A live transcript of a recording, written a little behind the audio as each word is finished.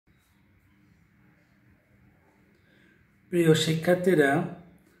প্রিয় শিক্ষার্থীরা,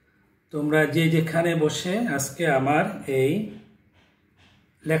 তোমরা যে যেখানে বসে আজকে আমার এই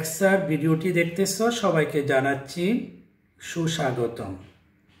লেকচার ভিডিওটি দেখতেছো সবাইকে জানাচ্ছি সুস্বাগতম।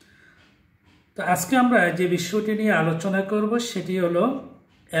 তো আজকে আমরা যে বিষয়টি নিয়ে আলোচনা করব সেটি হলো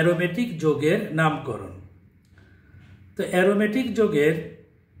অ্যারোমেটিক যৌগের নামকরণ। তো অ্যারোমেটিক যৌগের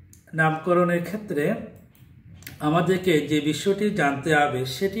নামকরণের ক্ষেত্রে আমাদেরকে যে বিষয়টি জানতে হবে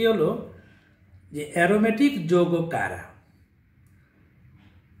সেটি হলো যে অ্যারোমেটিক যৌগ কারা,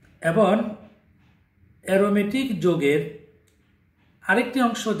 এবং অ্যারোমেটিক যৌগের আরেকটি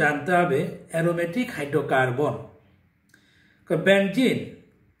অংশ জানতে হবে অ্যারোমেটিক হাইড্রোকার্বন। বেনজিন,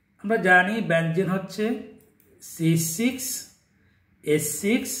 আমরা জানি বেনজিন হচ্ছে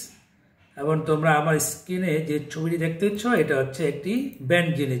C6H6, এবং তোমরা আমার স্ক্রিনে যে ছবিটি দেখতেছ এটা হচ্ছে একটি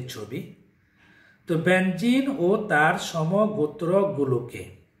বেনজিনের ছবি। তো বেনজিন ও তার সমগোত্রগুলোকে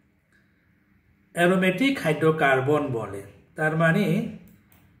অ্যারোমেটিক হাইড্রোকার্বন বলে। তার মানে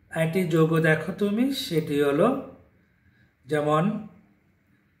একটি যৌগ দেখো তুমি, সেটি হলো যেমন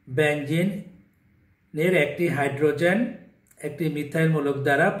বেনজিনের একটি হাইড্রোজেন একটি মিথাইল মূলক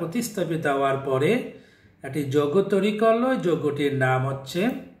দ্বারা প্রতিস্থাপিত হওয়ার পরে একটি যৌগ তৈরি করলো, যৌগটির নাম হচ্ছে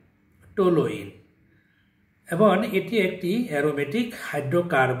টোলুইন, এবং এটি একটি অ্যারোমেটিক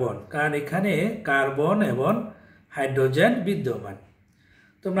হাইড্রোকার্বন, কারণ এখানে কার্বন এবং হাইড্রোজেন বিদ্যমান।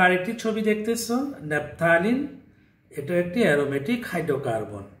 তোমরা আরেকটি ছবি দেখতেছো ন্যাপথালিন, এটা একটি অ্যারোমেটিক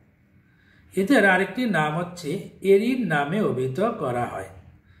হাইড্রোকার্বন। এদের আরেকটি নাম হচ্ছে এরিন নামে অভিহিত করা হয়।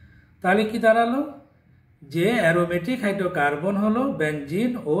 তাহলে কি দাঁড়ালো যে অ্যারোমেটিক হাইড্রোকার্বন হলো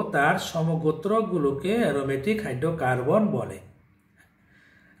বেনজিন ও তার সমগোত্রগুলোকে অ্যারোমেটিক হাইড্রোকার্বন বলে,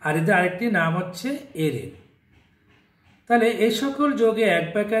 আর এদের আরেকটি নাম হচ্ছে এরিন। তাহলে এই সকল যৌগে এক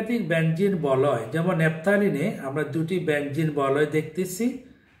বা একাধিক বেনজিন বলয়, যেমন ন্যাপথালিনে আমরা দুটি বেনজিন বলয় দেখতেছি,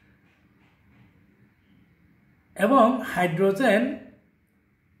 এবং হাইড্রোজেন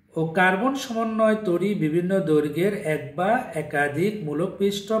ও কার্বন সমন্বয় তৈরি বিভিন্ন দৈর্ঘ্যের এক বা একাধিক মূলক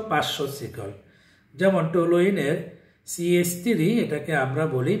পৃষ্ঠ পার্শ্ব শিকল, যেমন টোলুইনের CH3, এটাকে আমরা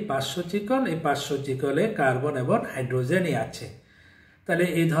বলি পার্শ্ব শিকল। এই পার্শ্ব শিকলে কার্বন এবং হাইড্রোজেনই আছে। তাহলে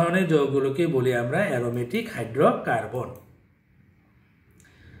এই ধরনের যৌগগুলোকে বলি আমরা অ্যারোমেটিক হাইড্রোকার্বন।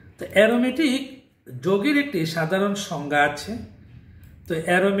 তো অ্যারোমেটিক যৌগের একটি সাধারণ সংজ্ঞা আছে। তো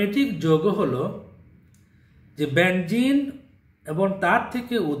অ্যারোমেটিক যৌগ হলো যে বেনজিন এবং তার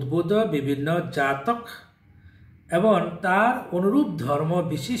থেকে উদ্ভূত বিভিন্ন জাতক এবং তার অনুরূপ ধর্ম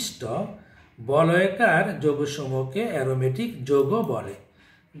বিশিষ্ট বলয়াকার যৌগসমূহকে অ্যারোমেটিক যৌগ বলে।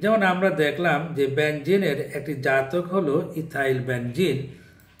 যেমন আমরা দেখলাম যে বেনজিনের একটি জাতক হলো ইথাইল বেনজিন,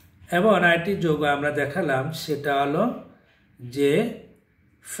 এবং আরেকটি যৌগ আমরা দেখালাম সেটা হলো যে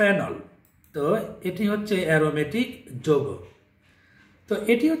ফেনল। তো এটি হচ্ছে অ্যারোমেটিক যৌগ। তো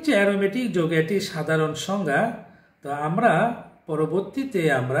এটি হচ্ছে অ্যারোমেটিক যৌগের একটি সাধারণ সংজ্ঞা। তো আমরা পরবর্তীতে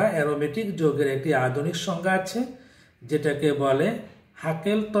আমরা অ্যারোমেটিক যৌগের একটি আধুনিক সংজ্ঞা আছে যেটাকে বলে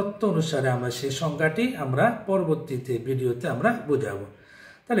হাকেল তত্ত্ব অনুসারে আমরা সেই সংজ্ঞাটি আমরা পরবর্তীতে ভিডিওতে আমরা বোঝাবো।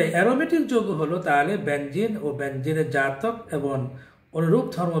 তাহলে অ্যারোমেটিক যৌগ হলো তাহলে বেনজিন ও বেনজিনের জাতক এবং অনুরূপ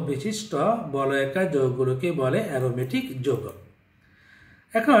ধর্ম বিশিষ্ট বলয়াকার যৌগগুলোকে বলে অ্যারোমেটিক যৌগ।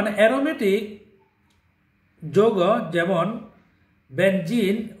 এখন অ্যারোমেটিক যৌগ যেমন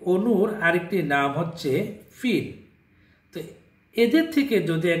বেনজিন অণুর আরেকটি নাম হচ্ছে ফিন। তো এদের থেকে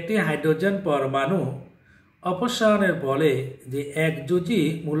যদি একটি হাইড্রোজেন পরমাণু অপসারণের ফলে যে একযোজী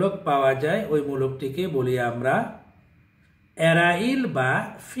মূলক পাওয়া যায়, ওই মূলকটিকে বলি আমরা অ্যারাইল বা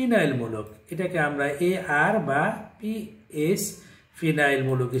ফিনাইল মূলক। এটাকে আমরা AR বা PS ফিনাইল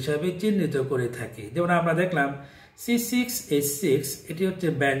মূলক হিসাবে চিহ্নিত করে থাকি। যেমন আমরা দেখলাম C6H6, এটি হচ্ছে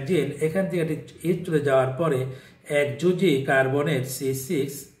বেনজিন, এখান থেকে এটি চলে যাওয়ার পরে একযোজী কার্বনের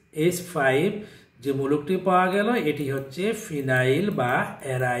C6H5 যে মূলকটি পাওয়া গেল, এটি হচ্ছে ফিনাইল বা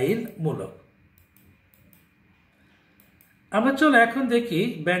অ্যারাইল মূলক। আমরা চলো এখন দেখি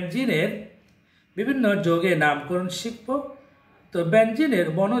বেনজিনের বিভিন্ন যৌগের নামকরণ শিখব। তো বেনজিনের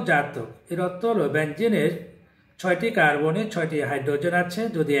মনোজাতক, এর অর্থ হলো বেনজিনের 6টি কার্বনে 6টি হাইড্রোজেন আছে।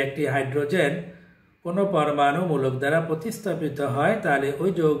 যদি একটি হাইড্রোজেন কোনো পরমাণু মূলক দ্বারা প্রতিস্থাপিত হয় তাহলে ওই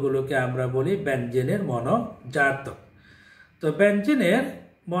যৌগগুলোকে আমরা বলি বেনজিনের মনোজাতক। তো বেনজিনের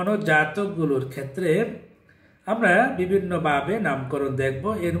মনোজাতকগুলোর ক্ষেত্রে আমরা বিভিন্নভাবে নামকরণ দেখব।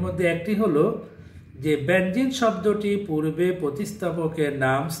 এর মধ্যে একটি হলো যে বেনজিন শব্দটি পূর্বে প্রতিস্থাপকের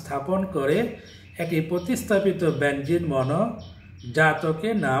নাম স্থাপন করে একটি প্রতিস্থাপিত বেনজিন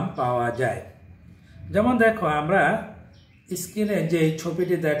মনোজাতকের নাম পাওয়া যায়। যেমন দেখো আমরা স্ক্রিনে যে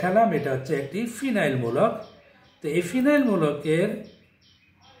ছবিটি দেখালাম, এটা হচ্ছে একটি ফিনাইল মূলক। তো এই ফিনাইল মূলকের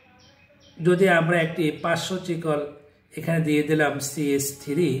যদি আমরা একটি পার্শ্ব শিকল এখানে দিয়ে দিলাম CH3,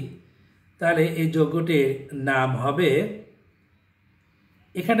 তাহলে এই যৌগটির নাম হবে,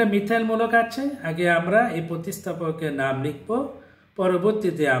 এখানে মিথাইল মূলক আছে, আগে আমরা এই প্রতিস্থাপকের নাম লিখব,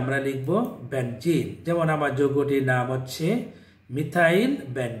 পরবর্তীতে আমরা লিখব বেনজিন। যেমন আমার যৌগটির নাম হচ্ছে মিথাইল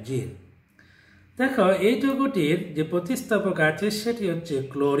বেনজিন। দেখো এই যৌগটির যে প্রতিস্থাপক আছে সেটি হচ্ছে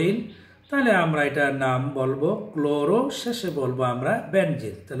ক্লোরিন, তাহলে আমরা এটার নাম বলবো ক্লোরো, শেষে বলবো আমরা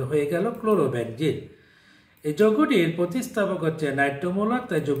বেনজিন, তাহলে হয়ে গেল ক্লোরোবেনজিন। এই যৌগটির প্রতিস্থাপক হচ্ছে নাইট্রোমূলক,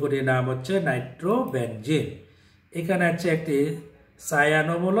 তাই যৌগটির নাম হচ্ছে নাইট্রোবেনজিন। এখানে আছে একটি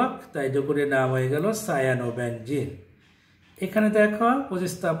সায়ানোমূলক, তাই যৌগটির নাম হয়ে গেল সায়ানোবেনজিন। এখানে দেখো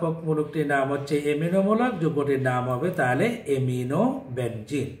প্রতিস্থাপক মূলকটির নাম হচ্ছে এমিনোমূলক, যৌগটির নাম হবে তাহলে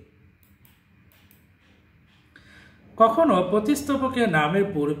এমিনোবেনজিন। কখনো প্রতিস্থাপকের নামের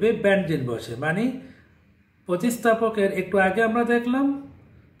পূর্বে বেনজিন বসে, মানে প্রতিস্থাপকের একটু আগে আমরা দেখলাম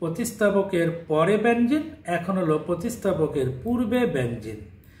প্রতিস্থাপকের পরে বেনজিন, এখন হলো প্রতিস্থাপকের পূর্বে বেনজিন।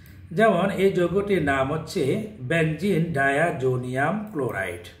 যেমন এই যৌগটির নাম হচ্ছে বেনজিন ডায়াজোনিয়াম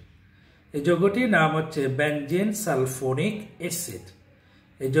ক্লোরাইড, এই যৌগটির নাম হচ্ছে বেনজিন সালফোনিক অ্যাসিড,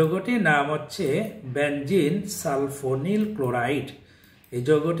 এই যৌগটির নাম হচ্ছে বেনজিন সালফোনিল ক্লোরাইড, এই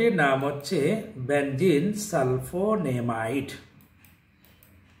যৌগটির নাম হচ্ছে বেনজিন সালফোনেমাইড।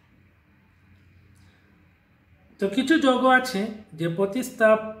 তো কিছু যৌগ আছে যে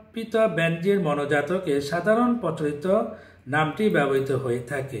প্রতিস্থাপিত বেনজিন মনোজাতকে সাধারণ প্রচলিত নামটি ব্যবহৃত হয়ে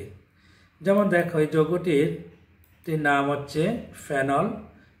থাকে। যেমন দেখো এই যৌগটির নাম হচ্ছে ফেনল,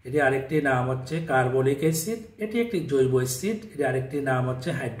 এটি আরেকটি নাম হচ্ছে কার্বলিক অ্যাসিড, এটি একটি জৈব অ্যাসিড, এটি আরেকটি নাম হচ্ছে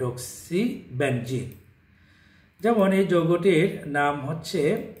হাইড্রোক্সি বেনজিন। যেমন এই যৌগটির নাম হচ্ছে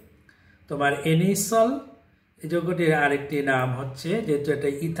তোমার এনিসল, এই যৌগটির আরেকটি নাম হচ্ছে, যেহেতু এটা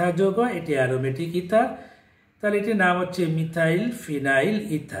ইথার যৌগ, এটি অ্যারোমেটিক ইথার, তাহলে এটির নাম হচ্ছে মিথাইল ফিনাইল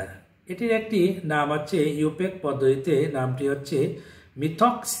ইথার। এটির একটি নাম হচ্ছে ইউপেক পদ্ধতিতে, নামটি হচ্ছে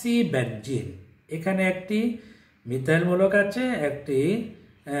মিথক্সি বেনজিন। এখানে একটি মিথাইল মূলক আছে, একটি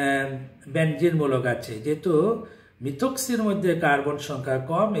বেনজিন মূলক আছে, যেহেতু মিথক্সির মধ্যে কার্বন সংখ্যা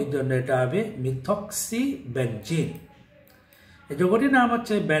কম, এই জন্য এটা হবে মিথক্সি বেনজিন। এই যৌগটির নাম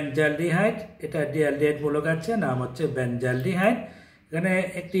হচ্ছে বেনজালডিহাইড, এটা ডিঅ্যালডিহাইড মূলক আছে, নাম হচ্ছে বেনজালডিহাইড। এখানে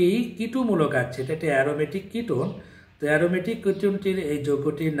একটি কিটো মূলক আছে, এটা একটি অ্যারোমেটিক কিটোন, তো অ্যারোমেটিক কিটোনটির এই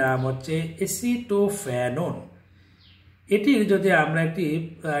যৌগটির নাম হচ্ছে এসিটোফেনন। এটির যদি আমরা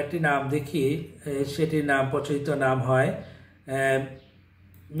একটি নাম দেখি, সেটির নাম প্রচলিত নাম হয়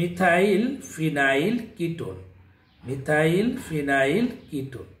methyl phenyl ketone, methyl phenyl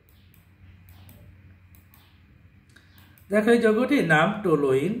ketone. দেখো এই যৌগটির নাম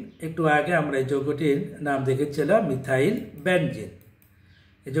টোলোইন, একটু আগে আমরা এই যৌগটির নাম দেখেছিলাম মিথাইল বেনজিন।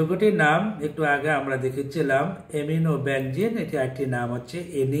 এই যৌগটির নাম একটু আগে আমরা দেখেছিলাম এমিনোবেনজিন, এটি একটি নাম হচ্ছে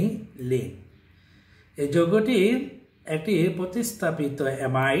এনিলিন। এই যৌগটি একটি প্রতিস্থাপিত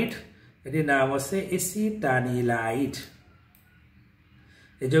অ্যামাইড, এটির নাম হচ্ছে এসিটানিলাইড।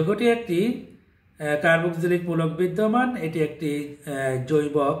 এই যৌগটি একটি কার্বক্সিলিক মূলক বিদ্যমান, এটি একটি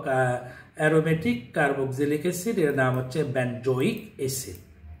জৈব অ্যারোমেটিক কার্বক্সিলিক অ্যাসিড, এর নাম হচ্ছে বেনজোইক অ্যাসিড।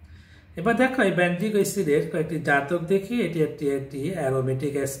 এবার দেখো এই বেনজোইক অ্যাসিডের কয়েকটি জাতক দেখি, এটি একটি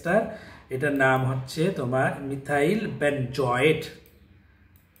অ্যারোমেটিক এস্টার, এটার নাম হচ্ছে তোমার মিথাইল বেনজয়েট।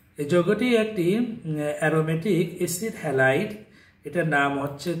 এই যৌগটি একটি অ্যারোমেটিক অ্যাসিড হ্যালাইড, এটার নাম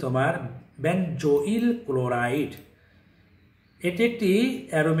হচ্ছে তোমার বেনজোইল ক্লোরাইড। এটি একটি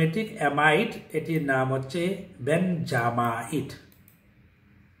অ্যারোমেটিক অ্যামাইড, এটির নাম হচ্ছে বেনজামাইড।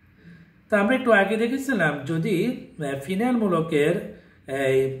 তো আমরা একটু আগে দেখেছিলাম যদি ফিনাইল মূলকের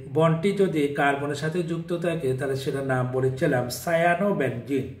এই বন্ডটি যদি কার্বনের সাথে যুক্ত থাকে তাহলে সেটার নাম বলেছিলাম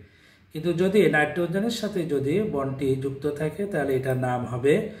সায়ানোবেনজিন, কিন্তু যদি নাইট্রোজেনের সাথে যদি বন্ডটি যুক্ত থাকে তাহলে এটার নাম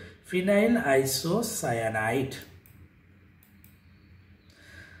হবে ফিনাইল আইসোসায়ানাইড।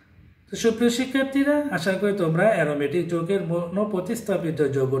 তো সুপ্রিয় শিক্ষার্থীরা, আশা করি তোমরা অ্যারোমেটিক যৌগের প্রতিস্থাপিত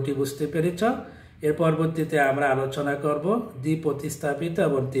যৌগটি বুঝতে পেরেছ। এর পরবর্তীতে আমরা আলোচনা করব দ্বিপ্রতিস্থাপিত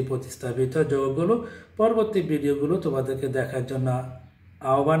এবং ত্রিপ্রতিস্থাপিত যৌগগুলো। পরবর্তী ভিডিওগুলো তোমাদেরকে দেখার জন্য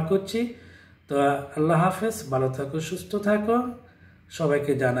আহ্বান করছি। তো আল্লাহ হাফেজ, ভালো থাকো, সুস্থ থাকো,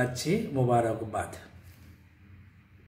 সবাইকে জানাচ্ছি মোবারকবাদ।